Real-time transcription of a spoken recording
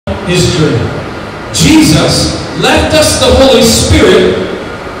his journey. Jesus left us the Holy Spirit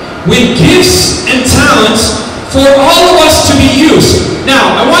with gifts and talents for all of us to be used.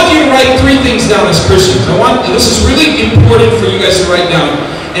 Now, I want you to write 3 things down as Christians. This is really important for you guys to write down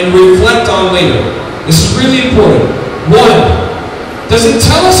and reflect on later. This is really important. 1, does it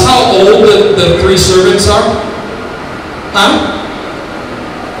tell us how old the 3 servants are? Huh?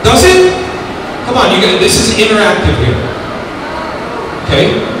 Does it? Come on, you guys, this is interactive here.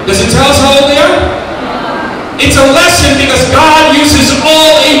 Okay? Does it tell us how old they are? It's a lesson because God uses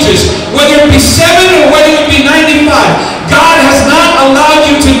all ages, whether it be 7 or whether it be 95. God has not allowed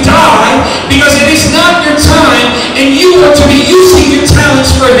you to die because it is not your time and you are to be using your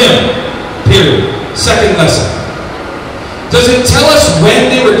talents for Him. Period. Second lesson. Does it tell us when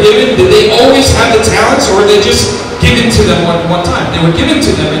they were given? Did they always have the talents or were they just given to them one time? They were given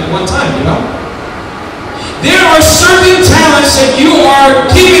to them at one time, you know? There are certain talents that you are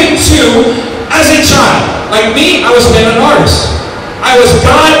given to as a child. Like me, I was been an artist. I was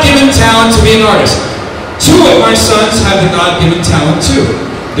God-given talent to be an artist. 2 of my sons have the God-given talent too.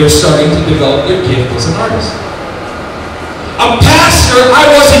 They're starting to develop their gift as an artist. A pastor,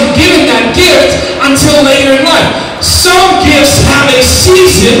 I wasn't given that gift until later in life. Some gifts have a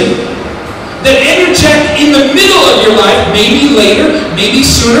season that interject in the middle of your life, maybe later, maybe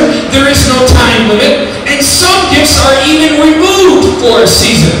sooner. There is no time limit. And some gifts are even removed for a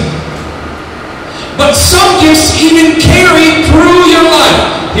season. But some gifts even carry through your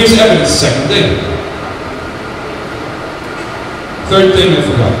life. Here's evidence. Second thing. Third thing I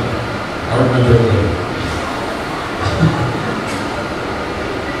forgot. I'll remember it later.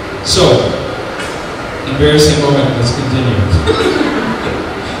 So, embarrassing moment. Let's continue.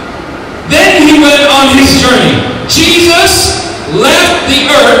 Then he went on his journey. Jesus left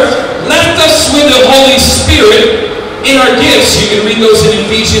the earth, left us with the Holy Spirit in our gifts. You can read those in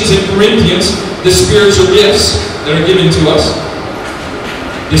Ephesians and Corinthians. The spiritual gifts that are given to us.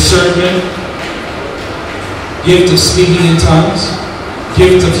 Discernment, gift of speaking in tongues,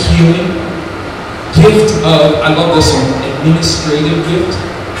 gift of healing, gift of, I love this one, administrative gift.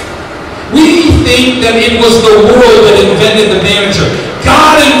 We think that it was the world that invented the manager.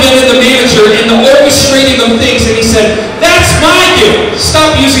 God invented the manager and the orchestrating of things, and He said, that's my gift.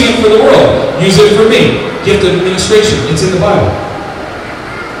 Stop using it for the world. Use it for me. Gift of administration. It's in the Bible.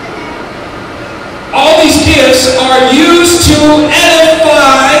 All these gifts are used to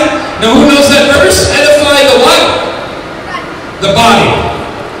edify. Now who knows that verse? Edify the what? The body.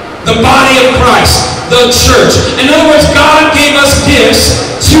 The body of Christ. The church. In other words, God gave us gifts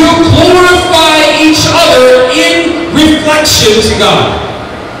to glorify each other in reflection to God.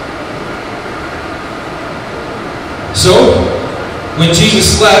 So, when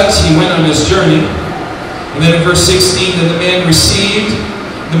Jesus left, He went on His journey. And then in verse 16, then the man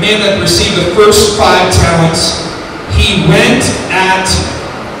that received the first 5 talents, he went at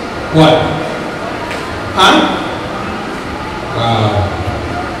what? Huh? Wow.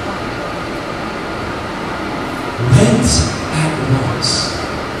 Went at once.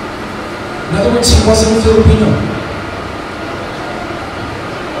 In other words, he wasn't a Filipino.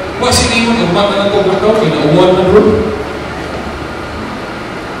 What's your name?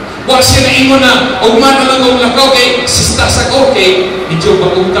 What's your name na ugman na lang lakaw kay sista sa ko kay medyo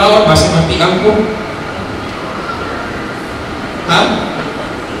bagong tao basta matiang ko. Huh?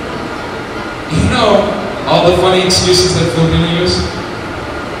 You know all the funny excuses that Filipino use.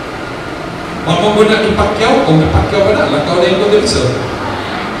 Mama mo na ipakyaw kung napakyaw ka na lakaw na yung kodilso.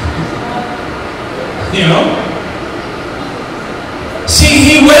 You know? See,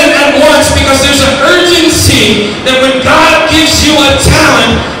 he went at once because there's an urgency that when God gives you a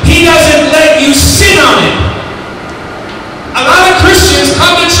talent, He doesn't let you sit on it. A lot of Christians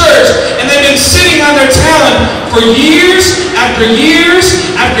come to church and they've been sitting on their talent for years after years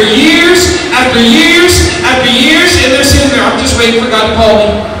after years after years after years, and they're sitting there, I'm just waiting for God to call me.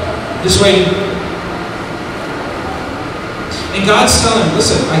 Just waiting. And God's telling him,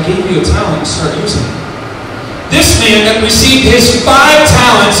 listen, I gave you a talent, start using it. This man that received his 5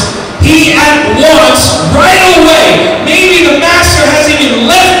 talents, he at once, right away, maybe the master hasn't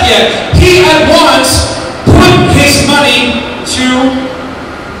even left yet, he at once put his money to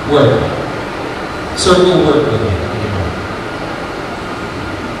work. Circle work with me.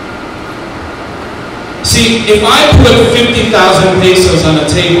 See, if I put 50,000 pesos on a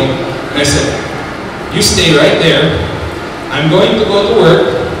table, and I said, you stay right there, I'm going to go to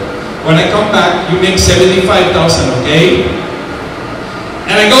work. When I come back, you make 75,000, okay?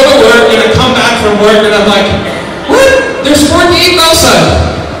 And I go to work, and I come back from work, and I'm like, what? There's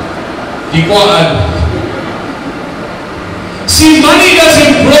 48,000. Di ko. See, money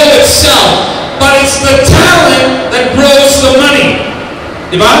doesn't grow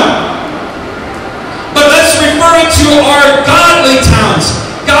Diba? But let's refer it to our godly talents.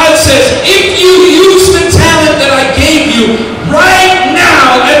 God says, if you use the talent that I gave you right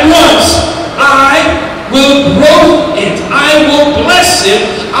now at once, I will grow it. I will bless it.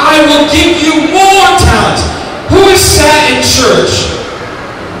 I will give you more talents. Who has sat in church?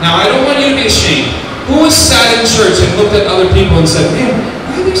 Now, I don't want you to be ashamed. Who has sat in church and looked at other people and said, man,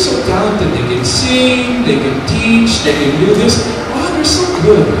 why are they so talented? They can sing, they can teach, they can do this. Wow, they're so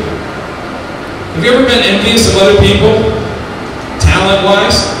good. Have you ever been envious of other people?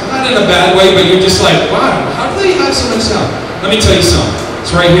 Talent-wise? Not in a bad way, but you're just like, wow, how do they have so much talent? Let me tell you something.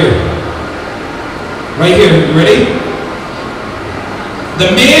 It's right here. Right here. You ready?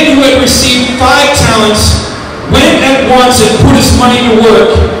 The man who had received 5 talents went at once and put his money to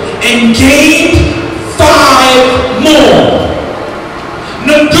work and gained 5 more.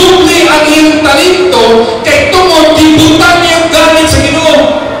 Nagdubli ang iyong talento kay tungod gibutan niyang gamit sa Ginoo.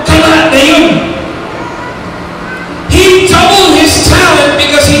 Kana na yun. He doubled his talent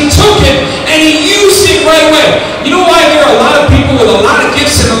because he took it and he used it right away. You know why there are a lot of people with a lot of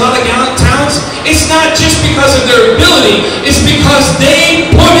gifts and a lot of talents? It's not just because of their ability. It's because they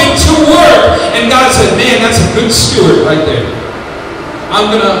put it to work. And God said, man, that's a good steward right there.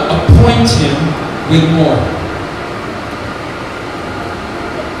 I'm going to appoint him with more.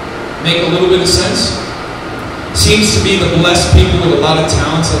 Make a little bit of sense? Seems to be the blessed people with a lot of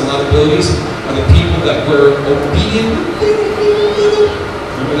talents and a lot of abilities are the people that were obedient.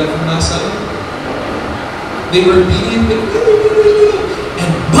 Remember that from last Sunday? They were obedient,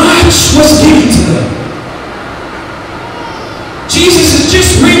 and much was given to them. Jesus is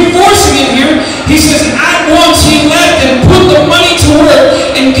just reinforcing it here. He says, at once he left and put the money to work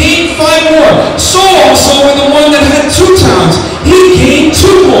and gained 5 more. So also with the one that had 2 talents, he gained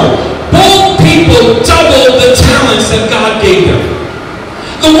 2 more. Both people doubled the talents that God gave them.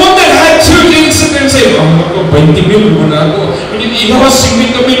 The one that had 2 didn't sit there and say, oh, I'm going to go 20 million. When you eat all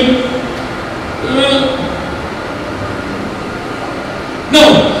 50 million.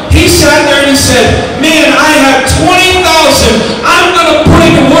 No, he sat there and he said, man, I have 20,000. I'm going to put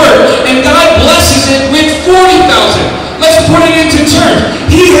it to work. And God blesses it with 40,000. Let's put it into terms.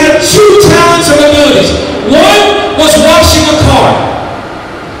 He had 2 talents and abilities. One was washing a car.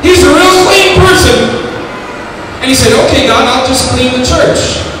 He's a real clean person. And he said, okay, God, I'll just clean the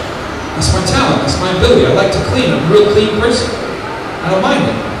church. That's my talent. That's my ability. I like to clean. I'm a real clean person. I don't mind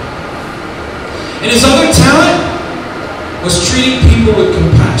it. And his other talent was treating people with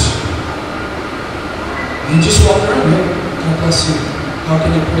compassion. And he just walked around, hey, God bless you. How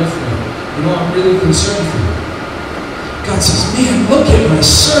can I pray for you? You know, I'm really concerned for you. God says, man, look at my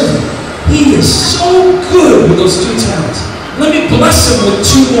servant. He is so good with those 2 talents. Let me bless him with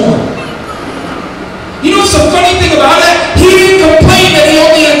 2 more. You know what's the funny thing about it? He didn't complain that he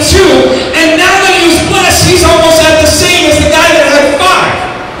only had 2, and now that he was blessed, he's almost at the same as the guy that had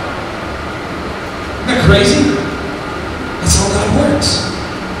 5. Isn't that crazy? That's how God works.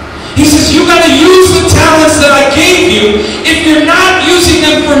 He says, you got to use the talents that I gave you. If you're not using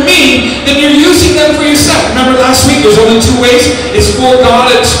them for me, then you're using them for yourself. Remember last week, there's only 2 ways. It's for God,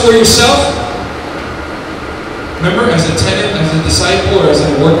 it's for yourself. Remember, as a tenant, as a disciple, or as a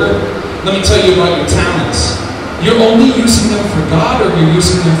worker, let me tell you about your talents. You're only using them for God, or you're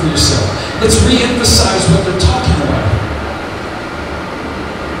using them for yourself. Let's re-emphasize what they're talking about.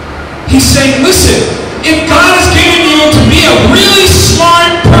 He's saying, listen, if God has given you to be a really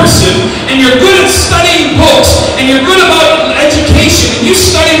smart person, and you're good at studying books, and you're good about education, and you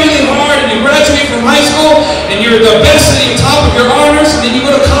study really hard, and you graduate from high school, and you're the best at the top of your honors, and then you go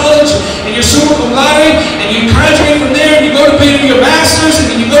to college, and you're summa cum laude, and you graduate from there, and you go to do your master's, and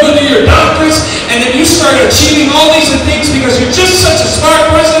then you go to do your doctorates, and then you start achieving all these things because you're just such a smart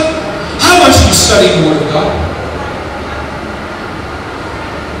person. How much do you study the Word of God?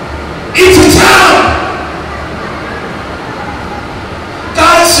 It's a talent.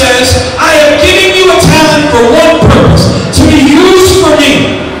 God says, I have given you a talent for one purpose, to be used for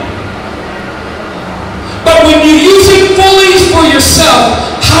me. But when you use it fully for yourself,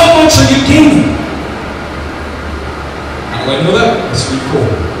 how much are you gaining? How do I know that? Let's read 4.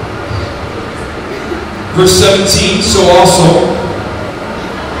 Verse 17, so also,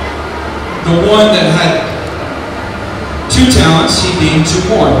 the one that had 2 talents, he gained 2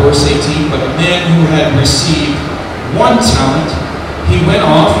 more. Verse 18, but the man who had received 1 talent, he went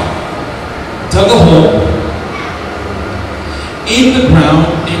off, dug a hole in the ground,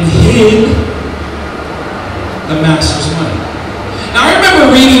 and hid the master's money. Now I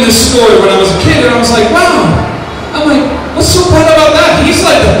remember reading this story when I was a kid, and I was like, wow. I'm like, what's so bad about that? He's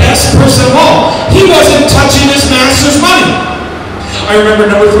like the best person of all. He wasn't touching his master's money. I remember remember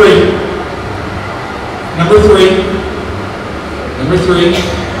number three. Number three. Number three.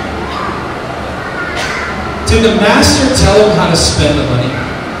 Did the master tell him how to spend the money?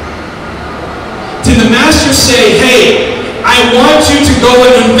 Did the master say, hey, I want you to go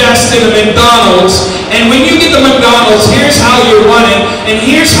and invest in a McDonald's, and when you get the McDonald's, here's how you're running, and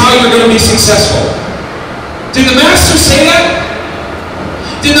here's how you're going to be successful? Did the master say that?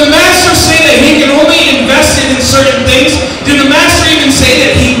 Did the master say that he can only invest it in certain things? Did the master even say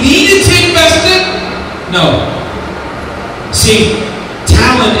that he needed to invest it? No. See,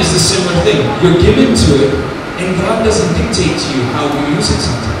 talent is a similar thing. You're given to it, and God doesn't dictate to you how you use it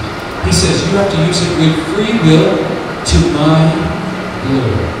sometimes. He says you have to use it with free will to my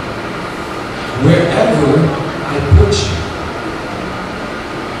glory. Wherever I put you.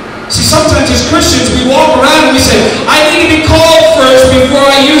 See, sometimes as Christians, we walk around and we say, I need to be called first before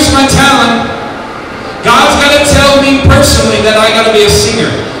I use my talent. God's got to tell me personally that I got to be a singer,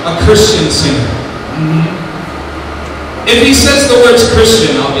 a Christian singer. If he says the words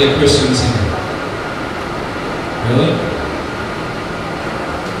Christian, I'll be a Christian singer. Really?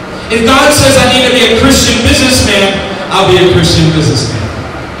 If God says I need to be a Christian businessman, I'll be a Christian businessman.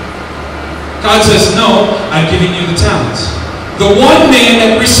 God says, no, I've given you the talents. The one man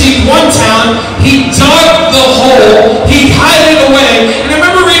that received one talent, he dug the hole, he hid it away. And I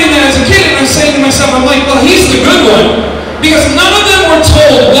remember reading that as a kid, and I was saying to myself, I'm like, well, he's the good one. Because none of them were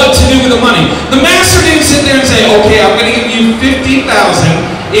told what to do with the money. The master didn't sit there and say, okay, I'm going to give you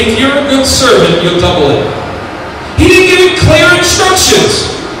 $50,000. If you're a good servant, you'll double it. He didn't give him clear instructions.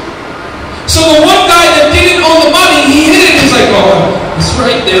 So the one guy that didn't own the money, he hid it. He's like, oh, it's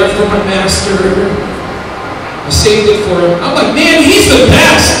right there for my master. I saved it for him. I'm like, man, he's the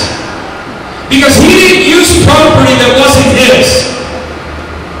best. Because he didn't use property that wasn't his.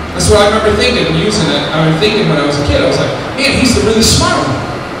 That's what I remember thinking, using it. I was thinking when I was a kid. I was like, man, he's the really smart one.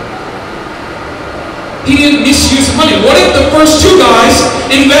 He didn't misuse the money. What if the first two guys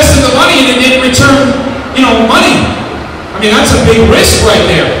invested the money and it didn't return, money? I mean, that's a big risk right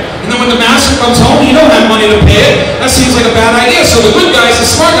there. And then when the master comes home, you don't have money to pay it. That seems like a bad idea. So the good guy is the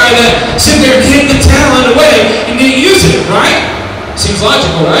smart guy that sit there and hid the talent away and didn't use it, right? Seems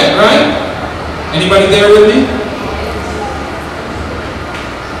logical, right? Right? Anybody there with me?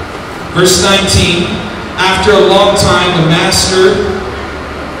 Verse 19, after a long time, the master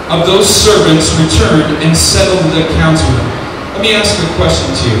of those servants returned and settled the accounts with them. Let me ask a question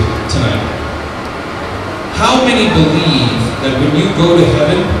to you tonight. How many believe that when you go to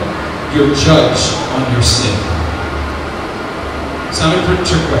heaven, you're judged on your sin? Sounded pretty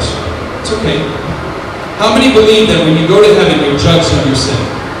trick question. It's okay. How many believe that when you go to heaven, you're judged on your sin?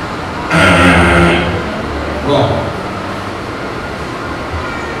 Wrong.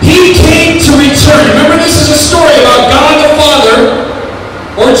 He came to return. Remember, this is a story about God the Father,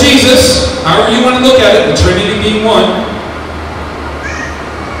 or Jesus, however you want to look at it, the Trinity being one,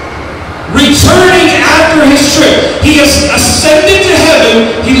 returning after his trip. He has ascended to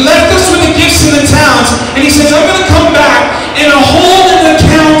heaven. He left us with the gifts and the talents, and he says, I'm going to come back and hold an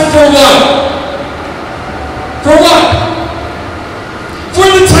account for what? For what? For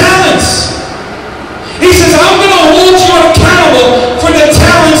the talents. He says, I'm going to hold you accountable for the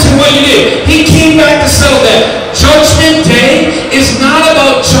talents and what you did. He came back to settle that. Judgment Day is not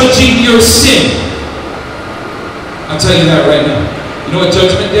about judging your sin. I'll tell you that right now. You know what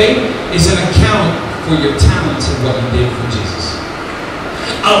Judgment Day is? An account for your talents and what you did for Jesus.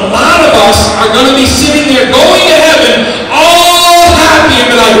 A lot of us are going to be sitting there going to heaven all happy and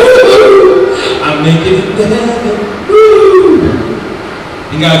be like, woo, I'm making it to heaven. Woo.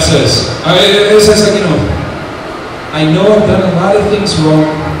 And God says, I know I've done a lot of things wrong.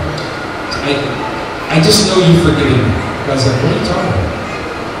 I just know you've forgiven me. God's like, what are you talking about?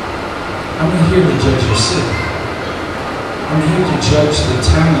 I'm not here to judge your sin. I'm here to judge the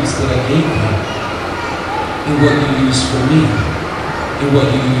talents that I gave you and what you used for me and what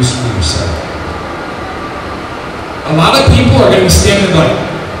you used for yourself. A lot of people are going to be standing like,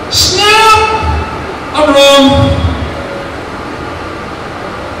 snap! I'm wrong.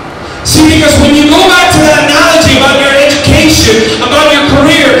 See, because when you go back to that analogy about your education, about your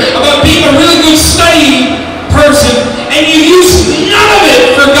career, about being a really good study person, and you use none of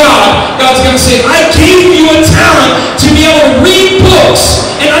it for God, God's going to say, I gave you a talent to be able to read books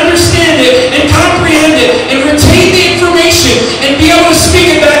and understand it and comprehend it and retain the information and be able to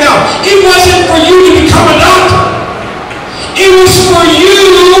speak it back out. It wasn't for you to become a doctor. It was for you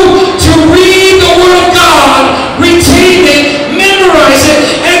to read the Word of God, retain it, memorize it,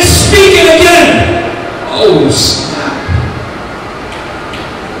 and speak it again. Oh, snap.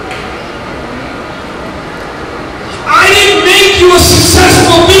 I didn't make you a successful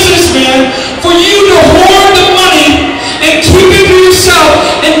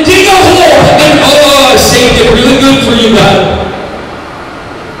it really good for you, God.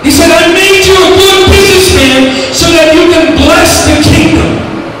 He said, I made you a good businessman so that you can bless the kingdom.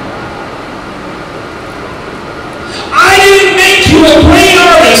 I didn't make you a great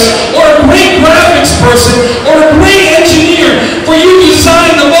artist or a great graphics person or a great engineer for you to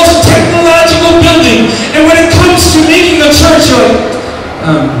design the most technological building. And when it comes to making a church, you're like,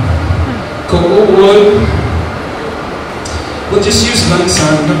 cocoa wood. We'll just use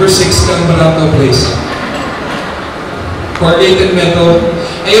Lansang, number 6 Kang Barato Place. Corrugated metal.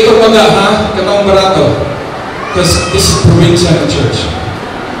 Ay, ito mga ha? Katong Barato. Because this is provincial church.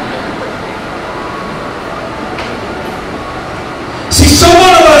 See, some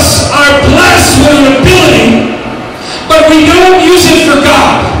of us are blessed with an ability, but we don't use it for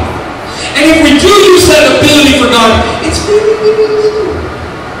God. And if we do use that ability for God, it's really, really little.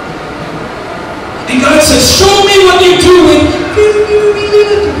 And God says, show me what you do with really, really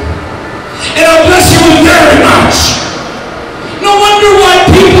little. And I'll bless you with very much. No wonder why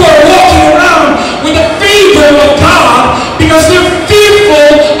people are walking around with the favor of God, because they're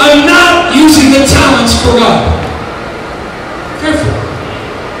fearful of not using the talents for God. Fearful.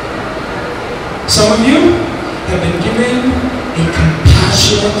 Some of you have been given a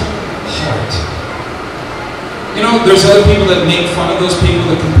compassionate heart. You know, there's other people that make fun of those people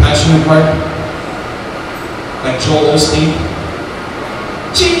with compassionate heart. Like Joel Osteen.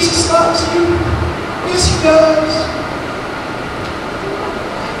 Jesus loves you. Yes, he does.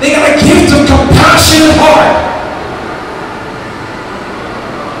 They got a gift of compassionate heart.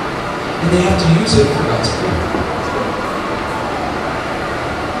 And they have to use it for God's glory.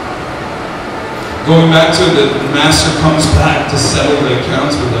 Going back to the master comes back to settle the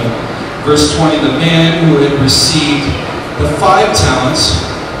accounts with them. Verse 20, the man who had received the 5 talents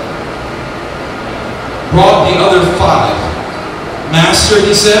brought the other 5. Master,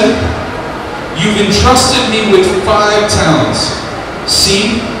 he said, you've entrusted me with 5 talents.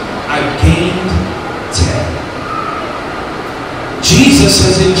 See, I've gained 10. Jesus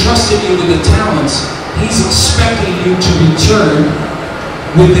has entrusted you with the talents. He's expecting you to return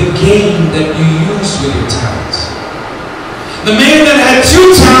with the gain that you used with your talents. The man that had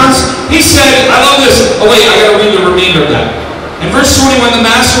 2 talents, he said, I love this. Oh wait, I gotta read the remainder of that. In verse 21, the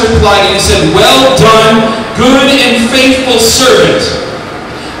master replied and he said, well done, good and faithful servant.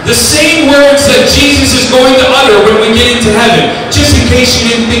 The same words that Jesus is going to utter when we get into heaven, just in case you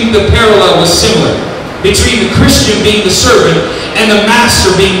didn't think the parallel was similar between the Christian being the servant and the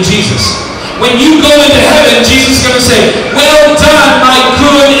master being Jesus. When you go into heaven, Jesus is going to say, well done, my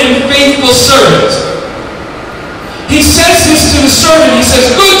good and faithful servant. He says this to the servant. He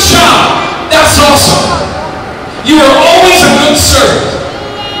says, good job. That's awesome. You are always a good servant.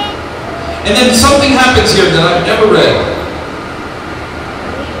 And then something happens here that I've never read.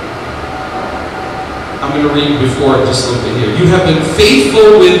 I'm going to read before just a little bit here. You have been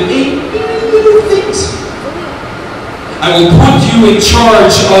faithful with many little things. I will put you in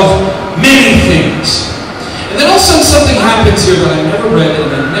charge of many things. And then all of a sudden something happens here that I never read and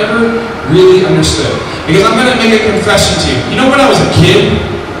I never really understood. Because I'm going to make a confession to you. You know when I was a kid?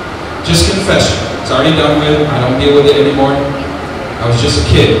 Just confession. It's already done with. I don't deal with it anymore. I was just a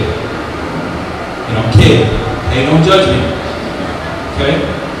kid. You know, kid. Hey, don't judge me. Okay?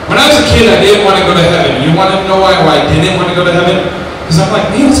 When I was a kid, I didn't want to go to heaven. You want to know why I didn't want to go to heaven? Because I'm like,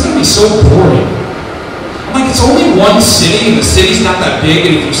 man, it's going to be so boring. I'm like, it's only one city, and the city's not that big,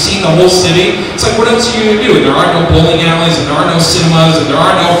 and if you've seen the whole city, it's like, what else are you going to do? And there are no bowling alleys, and there are no cinemas, and there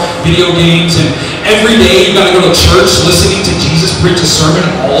are no video games, and every day you got to go to church listening to Jesus preach a sermon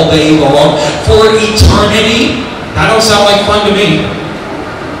all day long for eternity. That don't sound like fun to me.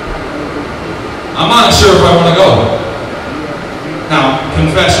 I'm not sure if I want to go. Now,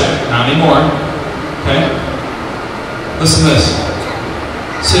 confession, not anymore. Okay? Listen to this.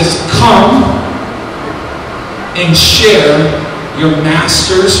 It says, come and share your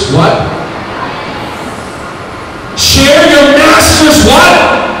master's what? Share your master's what?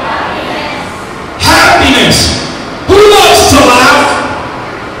 Happiness. Who loves to laugh?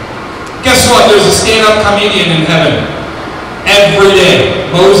 Guess what? There's a stand-up comedian in heaven. Every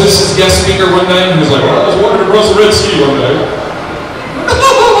day. Moses is guest speaker one day, and he was like, well, I was walking across the Red Sea one day.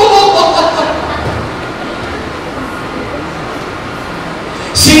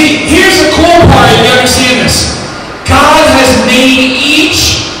 See, here's the cool part if you understand this. God has made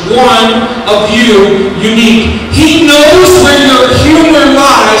each one of you unique. He knows where your humor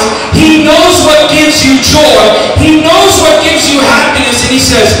lies. He knows what gives you joy. He knows what gives you happiness. And he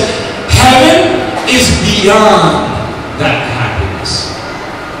says, heaven is beyond that happiness.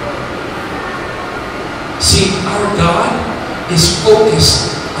 See, our God is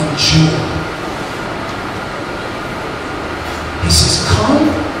focused on joy.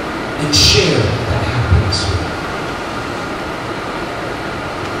 and share that happiness with them.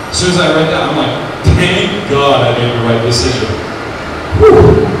 As soon as I read that, I'm like, thank God I made the right decision.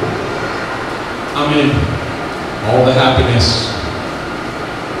 Whew. I'm in all the happiness.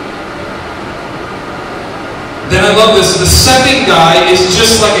 Then I love this. The second guy is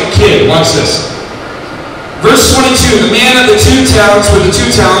just like a kid. Watch this. Verse 22, the man of the 2 talents with the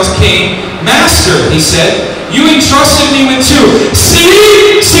 2 talents came. Master, he said, you entrusted me with 2.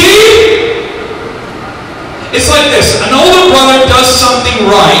 See? It's like this. An older brother does something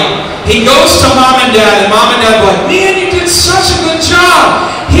right. He goes to mom and dad are like, man, you did such a good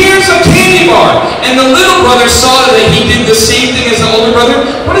job. Here's a candy bar. And the little brother saw that he did the same thing as the older brother.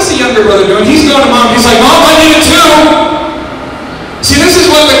 What is the younger brother doing? He's going to mom. He's like, Mom, I did it too. See, this is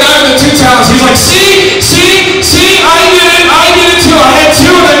what the guy with the 2 talents, he's like, see, I did it too. I had 2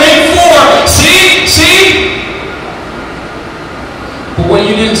 and I made 4. See? But what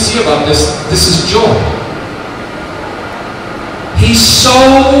you didn't see about this is joy. He's so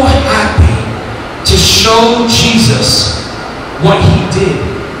happy to show Jesus what he did,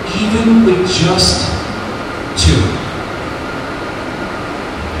 even with just 2.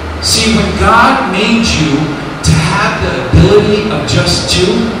 See, when God made you to have the ability of just 2,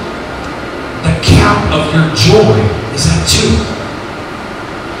 the count of your joy is at 2.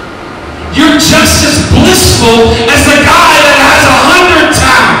 You're just as blissful as the guy that has 100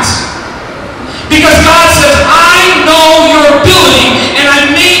 talents. Because God says, I know your ability, and I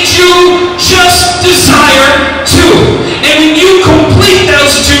made you just desire 2. And when you complete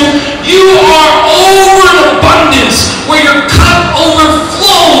those 2, you are over an abundance where your cup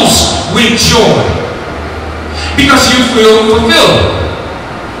overflows with joy. Because you feel fulfilled.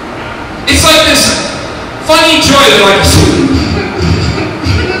 It's like this funny joy that like,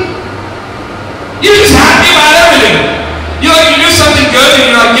 you're just happy about everything. You do something good and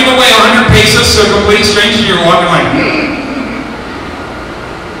you give away 100 pesos to a complete stranger, you're walking like,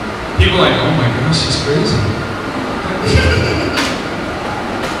 people are like, oh my gosh, she's crazy.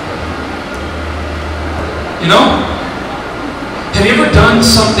 Have you ever done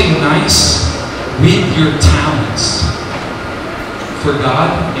something nice with your talents for God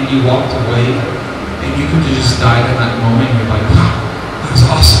and you walked away and you could have just died in that moment and you're like, wow, that was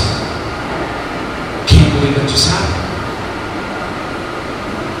awesome. Can't believe that just happened.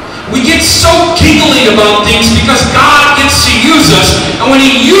 We get so giggly about things because God gets to use us, and when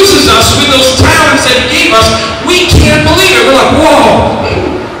he uses us with those talents that he gave us, we can't believe it. We're like,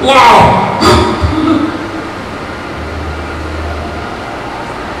 whoa, wow.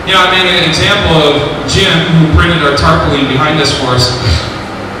 I made an example of Jim, who printed our tarpaulin behind us for us.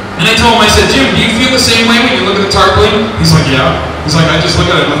 And I told him, I said, Jim, do you feel the same way when you look at the tarpaulin? He's like, yeah. He's like, I just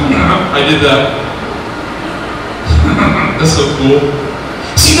look at it and I did that. That's so cool.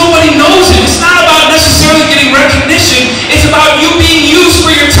 See, nobody knows it. It's not about necessarily getting recognition. It's about you being used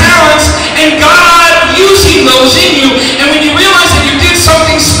for your talents and God using those in you. And when you realize that you did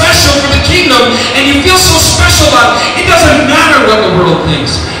something special for the kingdom and you feel so special about it, it doesn't matter what the world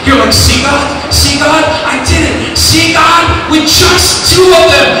thinks. You're like, see God, I did it. See God, with just 2 of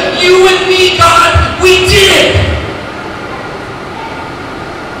them, you and me, God, we did it.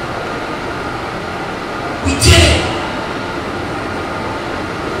 We did it.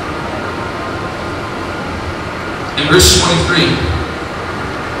 In verse 23,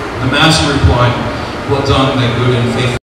 the master replied, well done, thy good and faithful